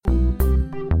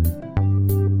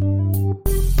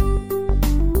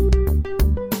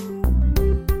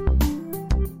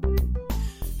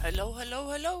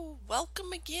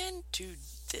again to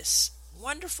this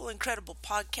wonderful, incredible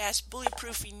podcast,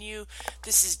 Bullyproofing You.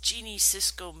 This is Jeannie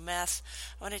Cisco Meth.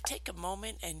 I want to take a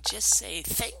moment and just say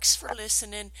thanks for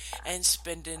listening and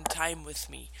spending time with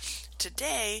me.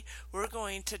 Today, we're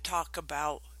going to talk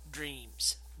about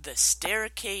dreams, the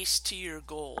staircase to your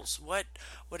goals,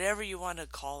 whatever you want to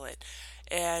call it.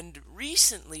 And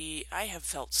recently, I have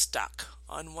felt stuck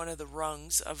on one of the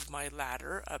rungs of my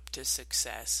ladder up to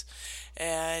success.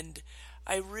 And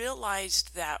I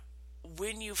realized that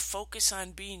when you focus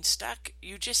on being stuck,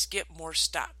 you just get more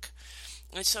stuck.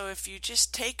 And so if you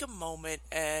just take a moment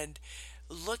and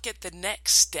look at the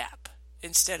next step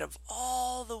instead of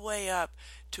all the way up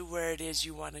to where it is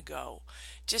you want to go,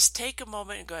 just take a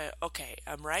moment and go, okay,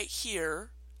 I'm right here.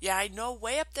 Yeah, I know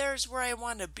way up there is where I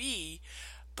want to be,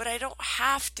 but I don't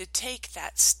have to take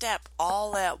that step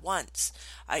all at once.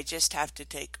 I just have to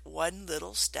take one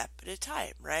little step at a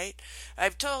time, right?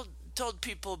 I've told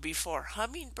people before,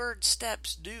 hummingbird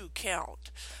steps do count.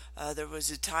 There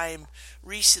was a time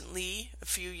recently, a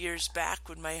few years back,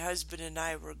 when my husband and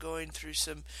I were going through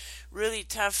some really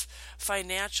tough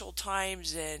financial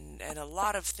times, and a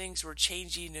lot of things were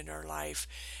changing in our life,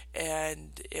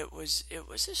 and it was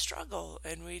a struggle.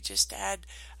 And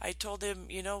I told him,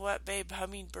 you know what, babe,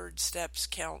 hummingbird steps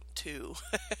count too.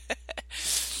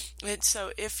 And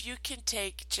so if you can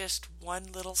take just one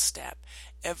little step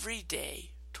every day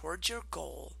towards your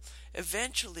goal,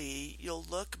 eventually you'll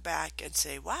look back and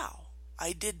say, wow,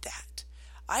 I did that.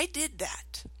 I did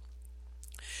that.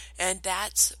 And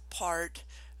that's part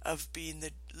of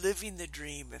living the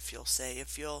dream, if you'll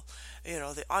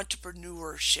the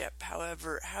entrepreneurship,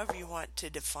 however you want to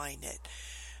define it.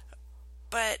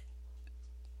 But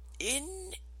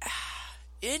in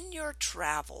your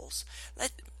travels,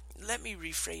 let me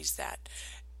rephrase that.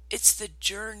 It's the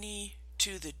journey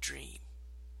to the dream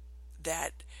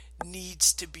that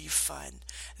needs to be fun,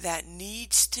 that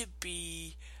needs to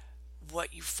be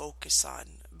what you focus on,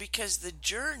 because the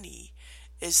journey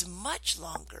is much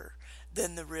longer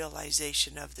than the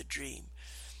realization of the dream.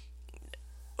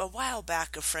 A while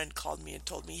back, a friend called me and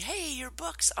told me, hey, your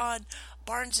book's on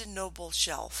Barnes & Noble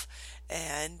shelf,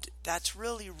 and that's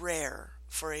really rare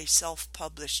for a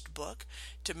self-published book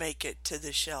to make it to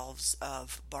the shelves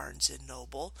of Barnes &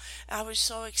 Noble. I was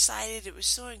so excited. It was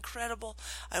so incredible.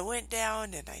 I went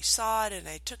down and I saw it and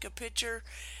I took a picture,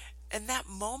 and that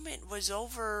moment was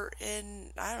over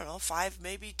in, 5,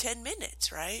 maybe 10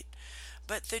 minutes, right?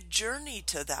 But the journey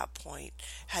to that point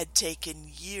had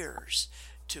taken years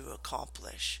to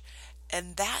accomplish.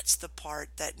 And that's the part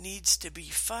that needs to be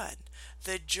fun,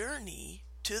 the journey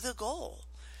to the goal.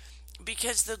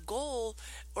 Because the goal,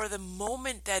 or the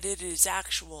moment that it is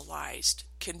actualized,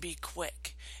 can be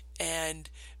quick and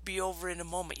be over in a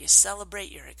moment. You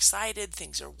celebrate, you're excited,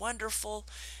 things are wonderful,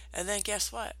 and then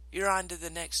guess what? You're on to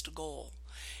the next goal.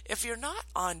 If you're not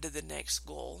on to the next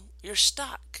goal, you're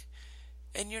stuck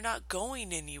and you're not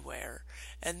going anywhere.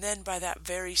 And then by that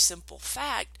very simple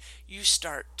fact, you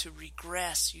start to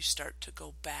regress, you start to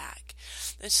go back.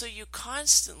 And so you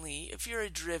constantly, if you're a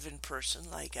driven person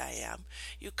like I am,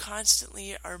 you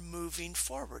constantly are moving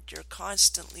forward. You're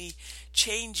constantly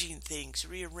changing things,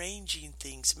 rearranging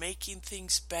things, making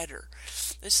things better.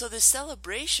 And so the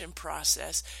celebration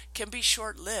process can be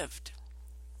short-lived,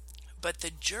 but the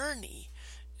journey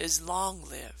is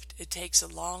long-lived. It takes a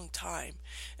long time.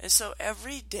 And so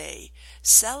every day,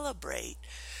 celebrate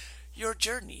your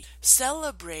journey.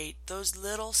 Celebrate those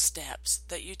little steps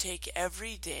that you take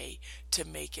every day to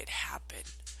make it happen.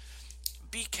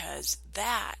 Because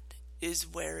that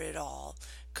is where it all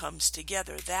comes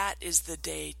together. That is the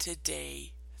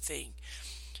day-to-day thing.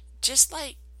 Just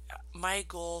like my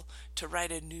goal to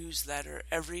write a newsletter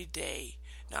every day.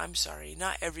 No, I'm sorry,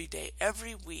 not every day,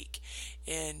 every week.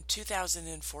 In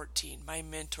 2014, my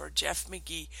mentor, Jeff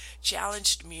McGee,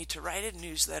 challenged me to write a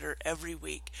newsletter every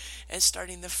week. And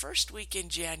starting the first week in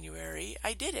January,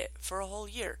 I did it for a whole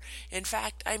year. In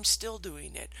fact, I'm still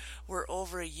doing it. We're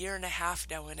over a year and a half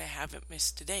now, and I haven't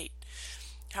missed a date.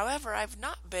 However, I've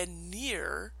not been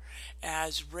near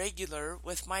as regular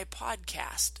with my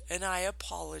podcast, and I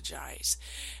apologize.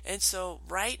 And so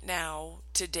right now,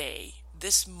 today,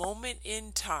 this moment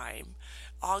in time,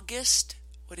 August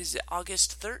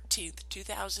 13th,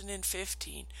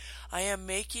 2015, I am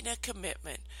making a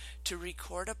commitment to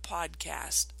record a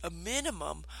podcast a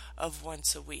minimum of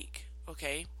once a week.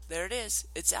 Okay, there it is.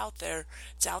 It's out there.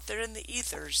 It's out there in the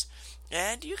ethers.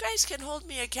 And you guys can hold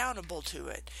me accountable to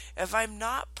it. If I'm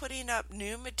not putting up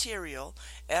new material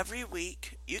every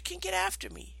week, you can get after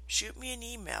me. Shoot me an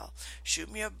email.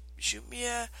 Shoot me a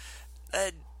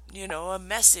a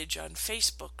message on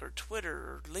Facebook or Twitter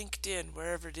or LinkedIn,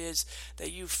 wherever it is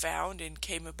that you found and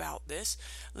came about this.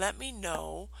 Let me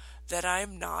know that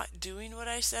I'm not doing what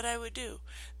I said I would do.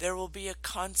 There will be a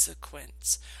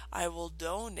consequence. I will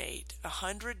donate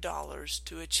 $100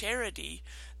 to a charity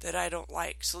that I don't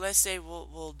like. So let's say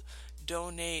we'll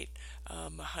donate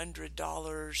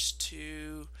 $100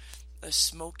 to a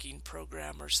smoking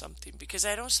program or something, because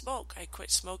I don't smoke. I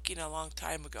quit smoking a long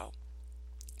time ago.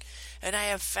 And I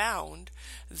have found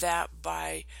that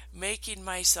by making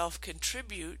myself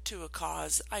contribute to a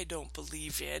cause I don't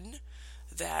believe in,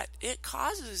 that it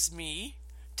causes me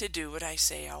to do what I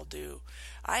say I'll do.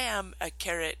 I am a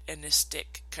carrot and a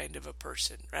stick kind of a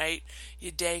person, right?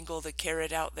 You dangle the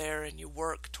carrot out there and you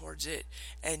work towards it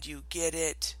and you get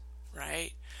it,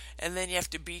 right? And then you have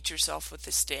to beat yourself with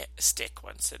the stick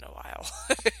once in a while.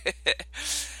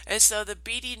 And so the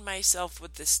beating myself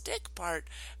with the stick part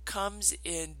comes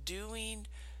in doing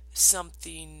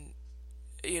something,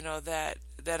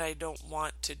 that I don't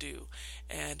want to do.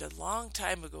 And a long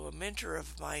time ago, a mentor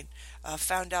of mine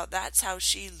found out that's how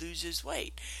she loses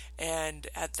weight. And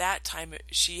at that time,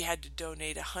 she had to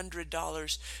donate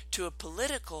 $100 to a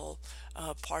political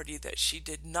party that she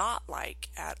did not like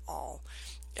at all.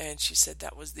 And she said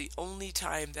that was the only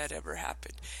time that ever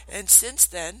happened. And since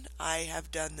then, I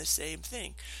have done the same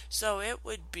thing. So it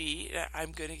would be,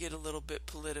 I'm going to get a little bit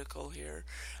political here,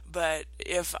 but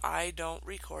if I don't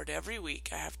record every week,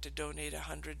 I have to donate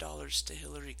 $100 to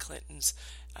Hillary Clinton's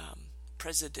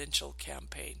presidential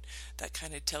campaign. That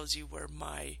kind of tells you where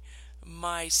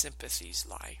my sympathies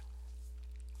lie.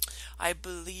 I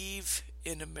believe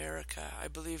in America. I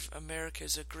believe America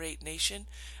is a great nation,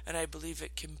 and I believe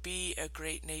it can be a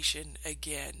great nation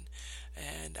again.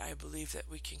 And I believe that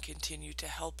we can continue to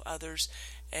help others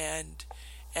and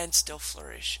still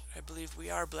flourish. I believe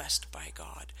we are blessed by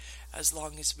God as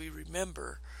long as we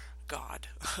remember God.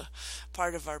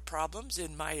 Part of our problems,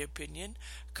 in my opinion,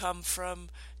 come from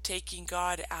taking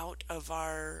God out of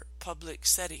our public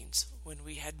settings when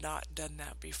we had not done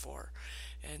that before.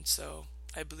 And so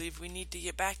I believe we need to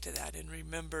get back to that and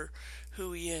remember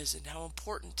who He is and how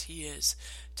important He is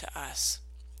to us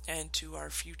and to our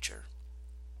future.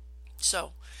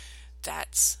 So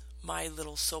that's my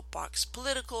little soapbox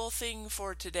political thing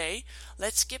for today.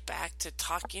 Let's get back to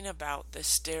talking about the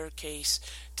staircase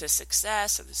to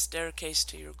success, or the staircase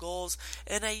to your goals.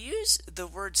 And I use the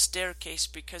word staircase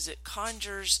because it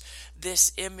conjures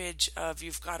this image of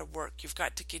you've got to work. You've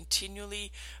got to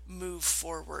continually move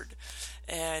forward.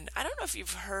 And I don't know if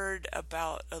you've heard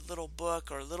about a little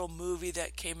book or a little movie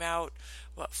that came out,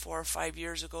 4 or 5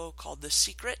 years ago, called The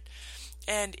Secret.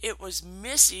 And it was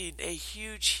missing a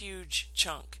huge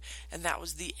chunk, and that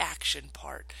was the action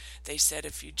part. They said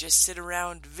if you just sit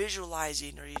around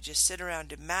visualizing, or you just sit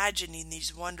around imagining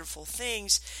these wonderful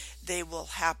things, they will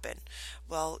happen.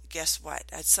 Well, guess what?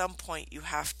 At some point you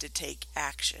have to take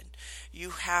action.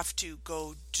 You have to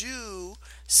go do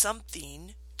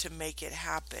something to make it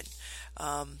happen.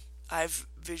 I've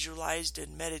visualized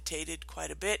and meditated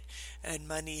quite a bit, and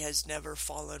money has never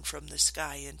fallen from the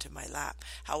sky into my lap.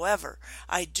 However,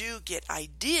 I do get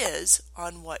ideas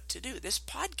on what to do. This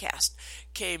podcast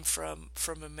came from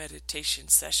a meditation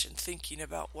session, thinking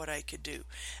about what I could do.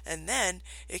 And then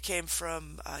it came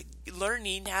from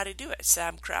learning how to do it.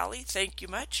 Sam Crowley, thank you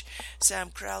much.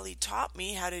 Sam Crowley taught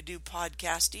me how to do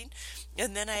podcasting,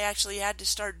 and then I actually had to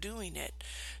start doing it.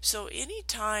 So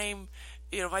anytime,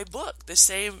 my book, the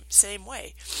same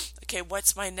way. Okay,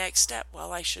 what's my next step?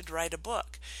 Well, I should write a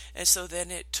book. And so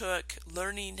then it took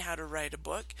learning how to write a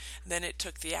book. Then it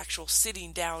took the actual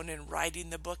sitting down and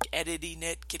writing the book, editing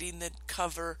it, getting the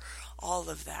cover, all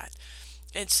of that.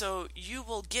 And so you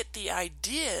will get the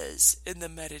ideas in the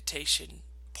meditation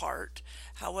part.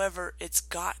 However, it's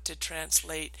got to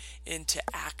translate into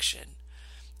action.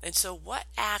 And so what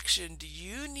action do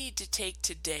you need to take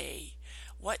today?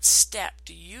 What step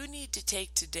do you need to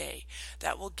take today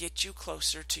that will get you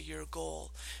closer to your goal?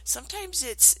 Sometimes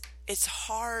it's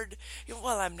hard.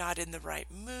 Well, I'm not in the right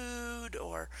mood,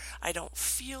 or I don't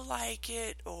feel like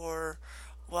it, or,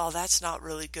 well, that's not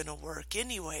really going to work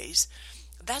anyways.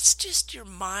 That's just your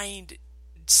mind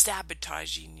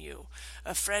sabotaging you.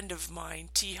 A friend of mine,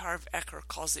 T. Harv Eker,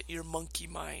 calls it your monkey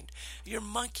mind. Your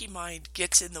monkey mind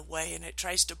gets in the way, and it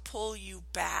tries to pull you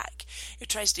back. It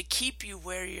tries to keep you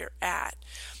where you're at.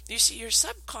 You see, your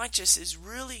subconscious is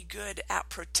really good at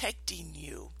protecting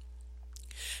you.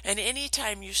 And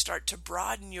anytime you start to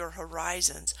broaden your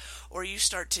horizons, or you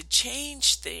start to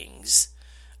change things,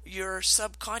 your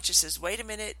subconscious says, wait a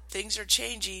minute, things are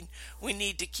changing. We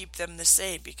need to keep them the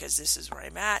same because this is where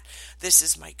I'm at. This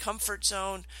is my comfort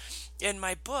zone. In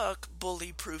my book,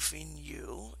 Bully Proofing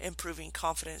You, Improving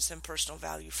Confidence and Personal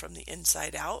Value from the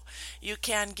Inside Out, you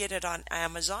can get it on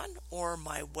Amazon or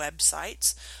my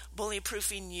websites, Bully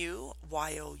Proofing You,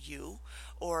 YOU,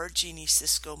 or Jeannie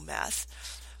Cisco Meth.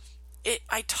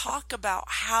 I talk about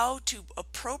how to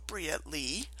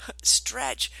appropriately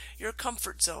stretch your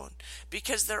comfort zone,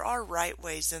 because there are right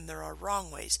ways and there are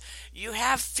wrong ways. You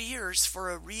have fears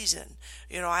for a reason.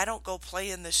 I don't go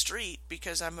play in the street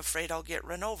because I'm afraid I'll get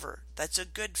run over. That's a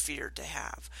good fear to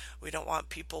have. We don't want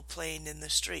people playing in the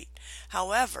street.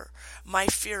 However, my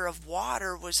fear of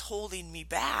water was holding me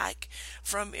back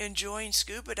from enjoying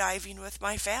scuba diving with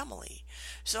my family.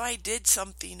 So I did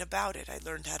something about it. I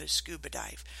learned how to scuba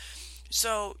dive.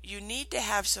 So you need to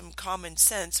have some common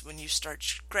sense when you start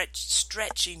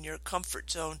stretching your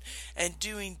comfort zone and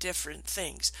doing different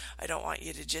things. I don't want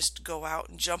you to just go out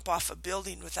and jump off a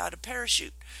building without a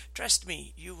parachute. Trust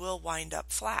me, you will wind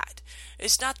up flat.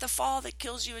 It's not the fall that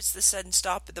kills you, it's the sudden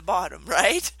stop at the bottom,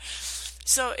 right?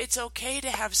 So it's okay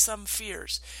to have some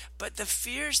fears, but the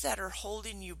fears that are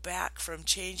holding you back from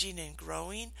changing and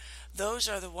growing, those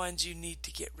are the ones you need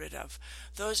to get rid of.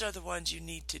 Those are the ones you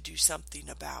need to do something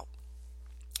about.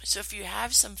 So if you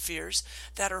have some fears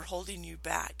that are holding you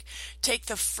back, take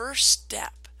the first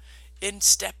step in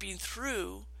stepping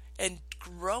through and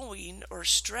growing or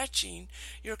stretching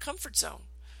your comfort zone.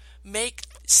 Make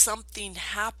something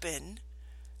happen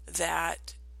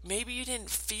that maybe you didn't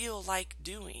feel like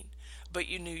doing, but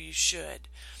you knew you should.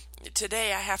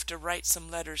 Today I have to write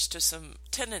some letters to some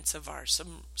tenants of ours,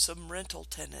 some rental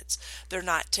tenants. They're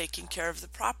not taking care of the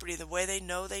property the way they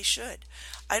know they should.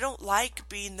 I don't like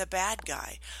being the bad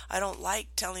guy. I don't like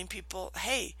telling people,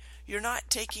 hey, you're not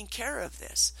taking care of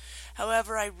this.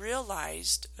 However, I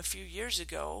realized a few years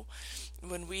ago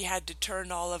when we had to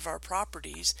turn all of our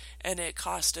properties, and it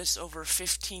cost us over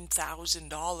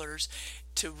 $15,000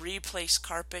 to replace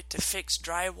carpet, to fix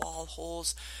drywall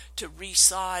holes, to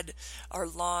resod our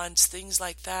lawns, things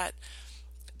like that,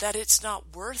 that it's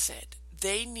not worth it.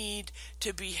 They need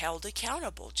to be held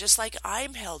accountable, just like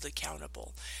I'm held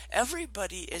accountable.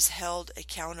 Everybody is held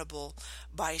accountable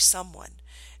by someone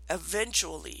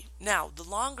eventually. Now, the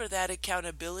longer that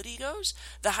accountability goes,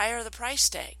 the higher the price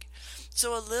tag.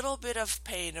 So a little bit of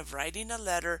pain of writing a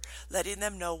letter, letting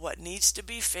them know what needs to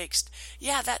be fixed,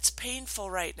 yeah, that's painful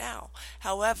right now.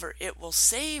 However, it will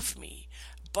save me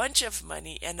a bunch of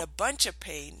money and a bunch of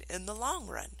pain in the long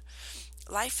run.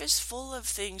 Life is full of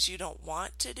things you don't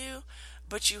want to do,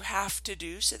 but you have to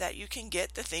do so that you can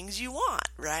get the things you want,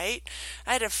 right?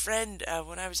 I had a friend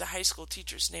when I was a high school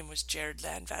teacher. His name was Jared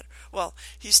Landvatter. Well,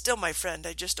 he's still my friend.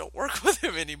 I just don't work with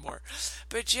him anymore.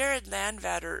 But Jared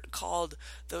Landvatter called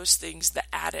those things the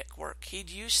attic work. He'd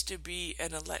used to be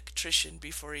an electrician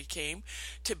before he came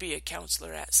to be a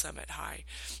counselor at Summit High.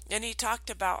 And he talked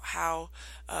about how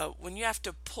when you have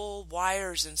to pull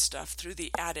wires and stuff through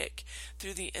the attic,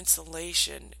 through the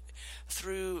insulation,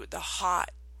 through the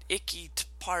hot, icky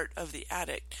part of the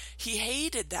attic. He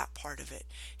hated that part of it.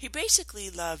 He basically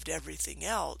loved everything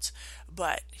else,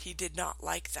 but he did not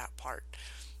like that part.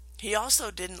 He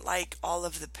also didn't like all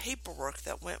of the paperwork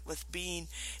that went with being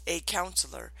a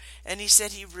counselor. And he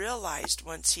said he realized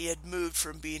once he had moved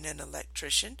from being an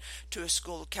electrician to a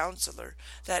school counselor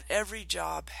that every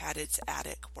job had its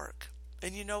attic work.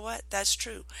 And you know what? That's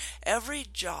true. Every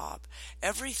job,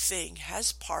 everything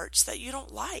has parts that you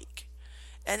don't like.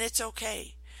 And it's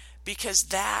okay, because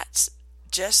that's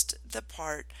just the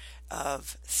part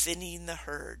of thinning the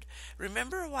herd.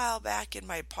 Remember a while back in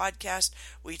my podcast,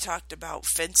 we talked about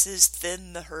fences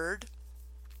thin the herd?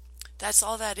 That's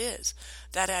all that is.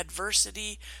 That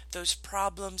adversity, those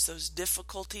problems, those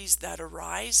difficulties that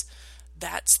arise,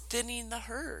 that's thinning the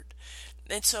herd.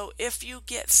 And so if you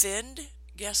get thinned,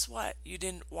 guess what? You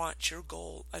didn't want your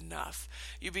goal enough.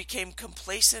 You became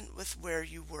complacent with where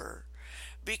you were.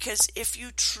 Because if you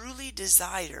truly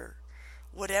desire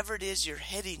whatever it is you're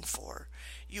heading for,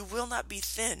 you will not be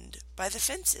thinned by the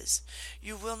fences.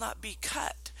 You will not be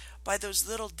cut by those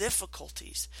little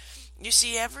difficulties. You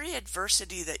see, every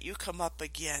adversity that you come up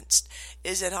against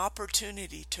is an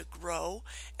opportunity to grow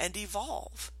and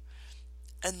evolve,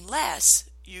 unless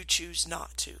you choose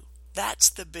not to.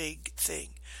 That's the big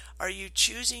thing. Are you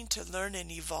choosing to learn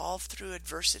and evolve through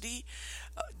adversity?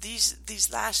 These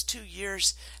last 2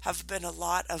 years have been a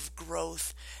lot of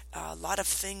growth, a lot of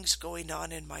things going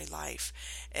on in my life.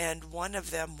 And one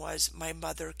of them was my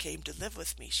mother came to live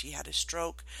with me. She had a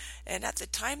stroke. And at the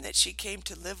time that she came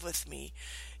to live with me,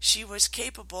 she was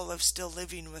capable of still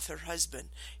living with her husband.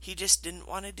 He just didn't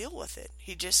want to deal with it.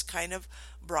 He just kind of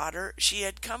brought her. She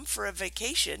had come for a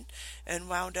vacation and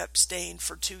wound up staying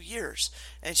for 2 years.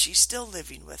 And she's still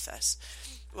living with us.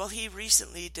 Well, he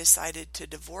recently decided to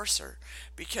divorce her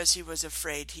because he was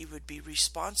afraid he would be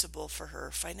responsible for her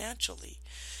financially.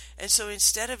 And so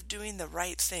instead of doing the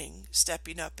right thing,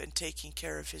 stepping up and taking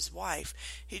care of his wife,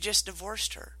 he just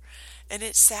divorced her. And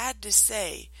it's sad to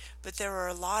say, but there are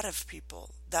a lot of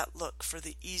people that look for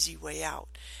the easy way out.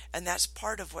 And that's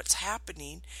part of what's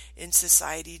happening in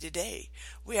society today.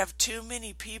 We have too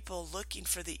many people looking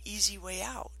for the easy way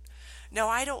out. Now,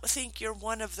 I don't think you're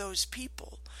one of those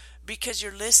people because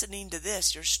you're listening to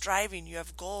this. You're striving. You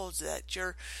have goals that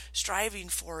you're striving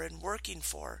for and working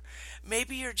for.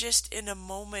 Maybe you're just in a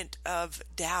moment of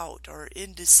doubt or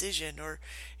indecision, or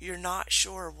you're not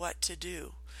sure what to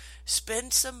do.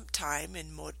 Spend some time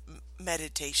in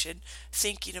meditation,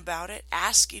 thinking about it,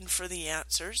 asking for the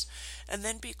answers, and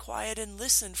then be quiet and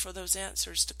listen for those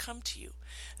answers to come to you.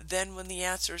 Then when the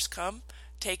answers come,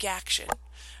 take action.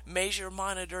 Measure,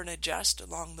 monitor, and adjust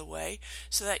along the way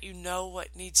so that you know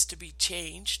what needs to be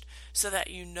changed, so that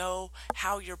you know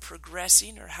how you're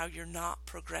progressing or how you're not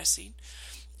progressing.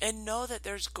 And know that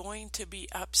there's going to be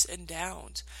ups and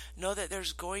downs. Know that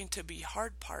there's going to be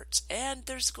hard parts, and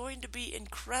there's going to be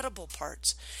incredible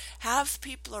parts. Have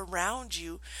people around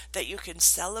you that you can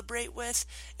celebrate with,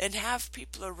 and have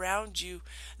people around you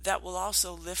that will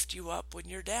also lift you up when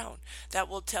you're down. That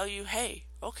will tell you, hey,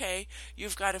 okay,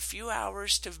 you've got a few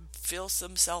hours to feel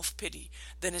some self-pity.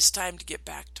 Then it's time to get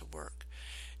back to work.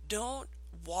 Don't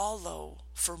wallow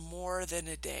for more than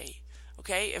a day.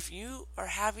 Okay, if you are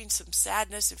having some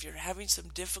sadness, if you're having some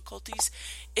difficulties,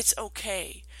 it's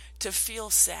okay to feel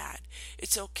sad.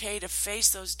 It's okay to face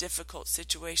those difficult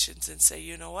situations and say,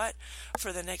 you know what,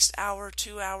 for the next hour,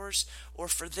 2 hours, or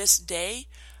for this day,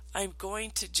 I'm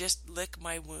going to just lick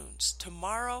my wounds.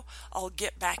 Tomorrow, I'll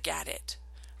get back at it.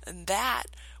 And that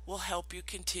will help you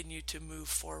continue to move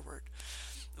forward.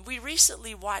 We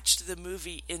recently watched the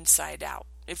movie Inside Out.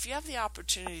 If you have the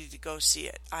opportunity to go see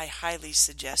it, I highly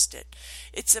suggest it.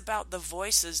 It's about the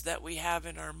voices that we have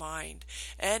in our mind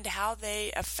and how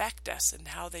they affect us and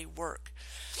how they work.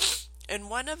 And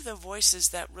one of the voices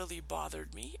that really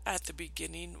bothered me at the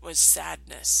beginning was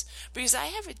sadness, because I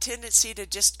have a tendency to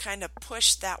just kind of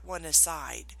push that one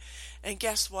aside. And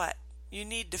guess what? You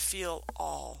need to feel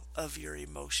all of your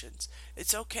emotions.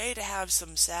 It's okay to have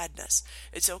some sadness.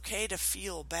 It's okay to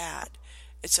feel bad.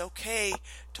 It's okay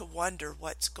to wonder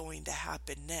what's going to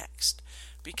happen next,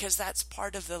 because that's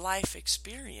part of the life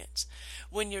experience.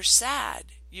 When you're sad,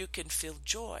 you can feel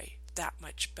joy that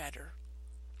much better.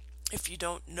 If you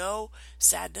don't know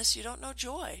sadness, you don't know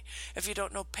joy. If you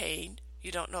don't know pain,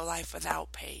 you don't know life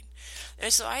without pain.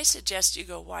 And so I suggest you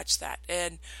go watch that.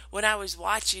 And when I was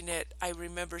watching it, I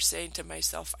remember saying to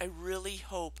myself, I really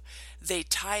hope they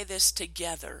tie this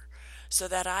together so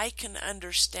that I can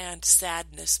understand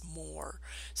sadness more,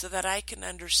 so that I can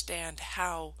understand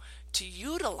how to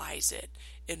utilize it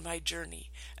in my journey.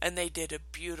 And they did a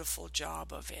beautiful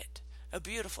job of it, a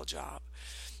beautiful job.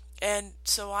 And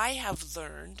so I have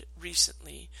learned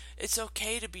recently, it's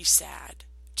okay to be sad.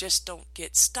 Just don't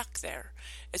get stuck there.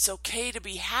 It's okay to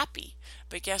be happy,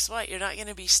 but guess what? You're not going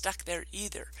to be stuck there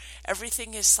either.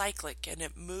 Everything is cyclic and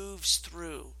it moves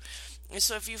through. And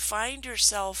so if you find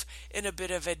yourself in a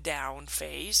bit of a down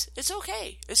phase, it's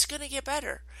okay. It's going to get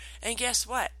better. And guess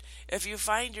what? If you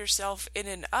find yourself in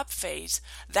an up phase,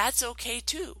 that's okay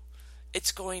too.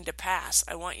 It's going to pass.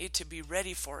 I want you to be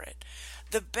ready for it.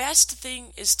 The best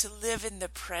thing is to live in the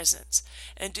presence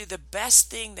and do the best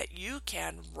thing that you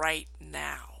can right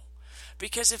now.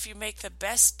 Because if you make the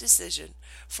best decision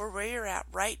for where you're at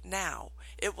right now,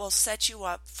 it will set you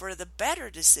up for the better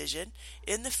decision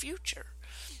in the future.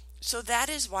 So that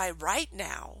is why right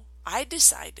now I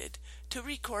decided to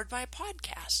record my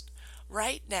podcast.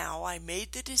 Right now I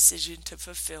made the decision to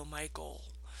fulfill my goal.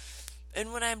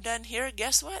 And when I'm done here,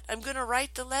 guess what? I'm going to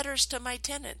write the letters to my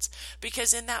tenants,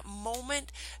 because in that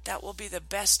moment, that will be the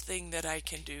best thing that I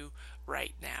can do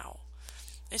right now.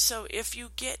 And so if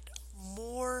you get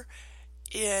more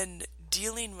in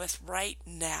dealing with right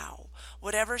now,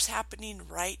 whatever's happening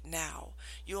right now,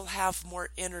 you'll have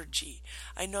more energy.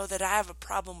 I know that I have a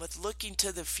problem with looking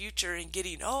to the future and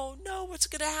getting, oh no, what's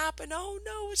going to happen? Oh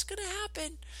no, what's going to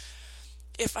happen?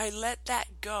 If I let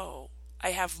that go, I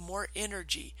have more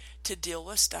energy to deal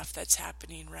with stuff that's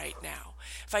happening right now.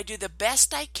 If I do the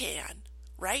best I can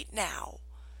right now,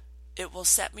 it will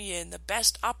set me in the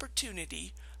best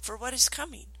opportunity for what is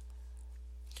coming.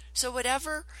 So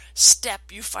whatever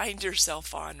step you find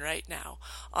yourself on right now,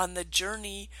 on the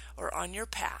journey or on your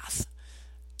path,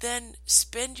 then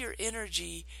spend your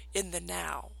energy in the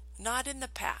now, not in the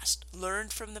past. Learn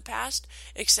from the past,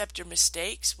 accept your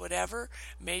mistakes, whatever,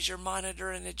 measure,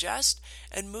 monitor, and adjust,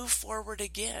 and move forward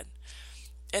again.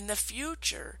 In the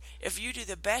future, if you do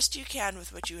the best you can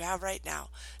with what you have right now,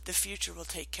 the future will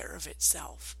take care of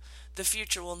itself. The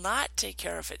future will not take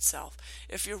care of itself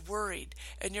if you're worried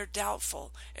and you're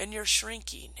doubtful and you're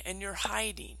shrinking and you're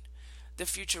hiding. The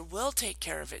future will take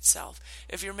care of itself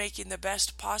if you're making the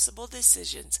best possible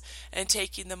decisions and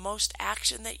taking the most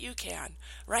action that you can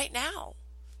right now.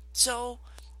 So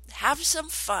have some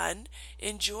fun,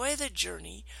 enjoy the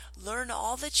journey, learn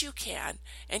all that you can,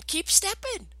 and keep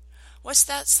stepping. What's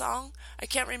that song? I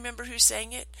can't remember who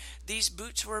sang it. These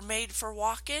boots were made for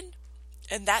walking,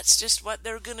 and that's just what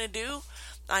they're going to do.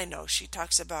 I know she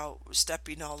talks about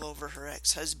stepping all over her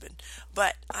ex-husband,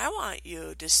 but I want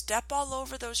you to step all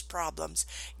over those problems,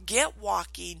 get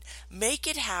walking, make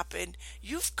it happen.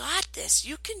 You've got this.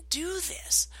 You can do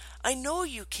this. I know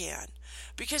you can,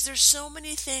 because there's so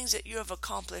many things that you have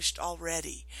accomplished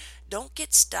already. Don't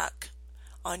get stuck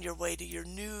on your way to your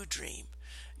new dream.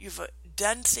 You've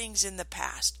done things in the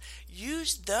past.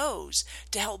 Use those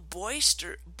to help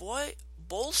bolster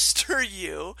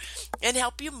you and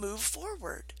help you move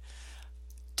forward.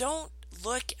 Don't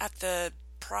look at the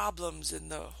problems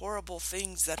and the horrible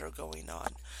things that are going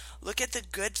on. Look at the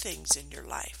good things in your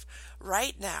life.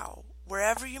 Right now,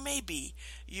 wherever you may be,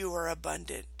 you are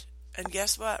abundant. And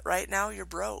guess what? Right now you're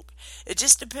broke. It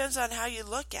just depends on how you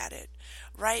look at it.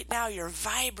 Right now you're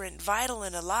vibrant, vital,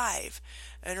 and alive.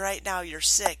 And right now you're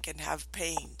sick and have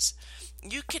pains.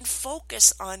 You can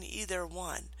focus on either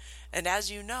one. And as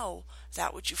you know,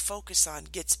 that which you focus on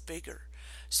gets bigger.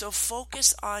 So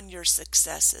focus on your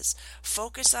successes.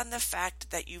 Focus on the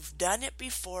fact that you've done it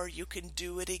before, you can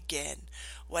do it again.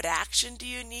 What action do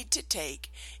you need to take?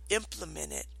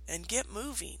 Implement it and get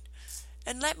moving.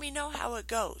 And let me know how it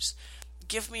goes.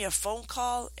 Give me a phone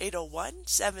call,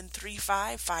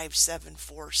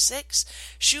 801-735-5746.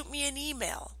 Shoot me an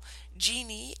email,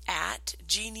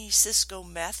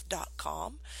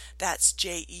 Jeanie@JeannieSiscometh.com. That's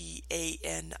JEANIE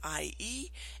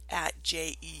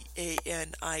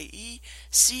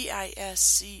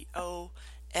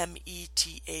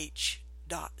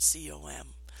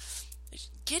JEANIECISCOMETH.com.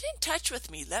 Get in touch with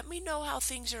me. Let me know how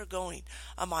things are going.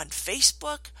 I'm on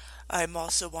Facebook. I'm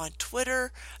also on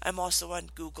Twitter. I'm also on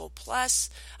Google+.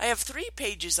 I have 3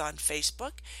 pages on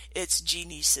Facebook. It's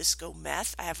Jeannie Cisco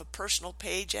Meth. I have a personal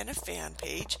page and a fan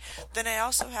page. Then I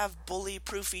also have Bully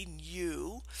Proofing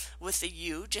You with the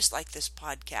U, just like this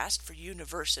podcast, for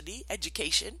university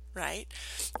education, right?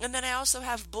 And then I also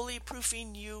have Bully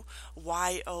Proofing You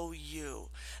YOU.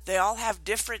 They all have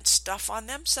different stuff on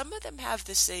them. Some of them have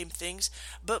the same things,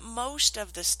 but most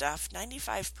of the stuff,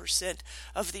 95%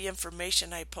 of the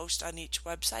information I post on each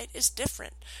website is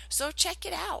different. So check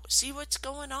it out. See what's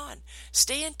going on.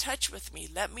 Stay in touch with me.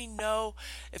 Let me know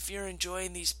if you're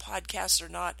enjoying these podcasts or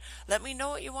not. Let me know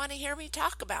what you want to hear me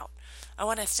talk about. I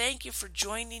want to thank you for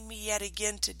joining me yet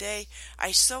again today.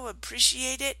 I so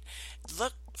appreciate it.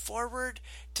 Look forward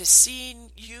to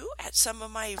seeing you at some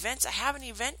of my events. I have an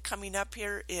event coming up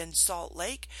here in Salt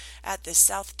Lake at the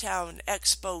Southtown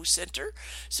Expo Center.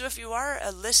 So if you are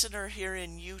a listener here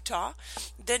in Utah,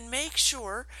 then make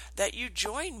sure that you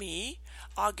join me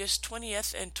August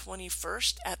 20th and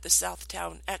 21st at the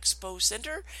Southtown Expo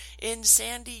Center in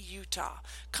Sandy, Utah.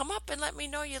 Come up and let me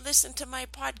know you listen to my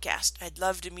podcast. I'd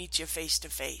love to meet you face to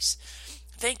face.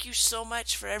 Thank you so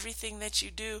much for everything that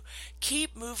you do.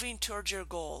 Keep moving towards your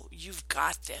goal. You've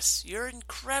got this. You're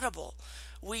incredible.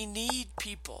 We need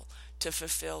people to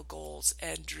fulfill goals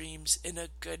and dreams in a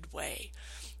good way.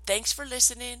 Thanks for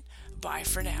listening. Bye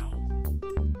for now.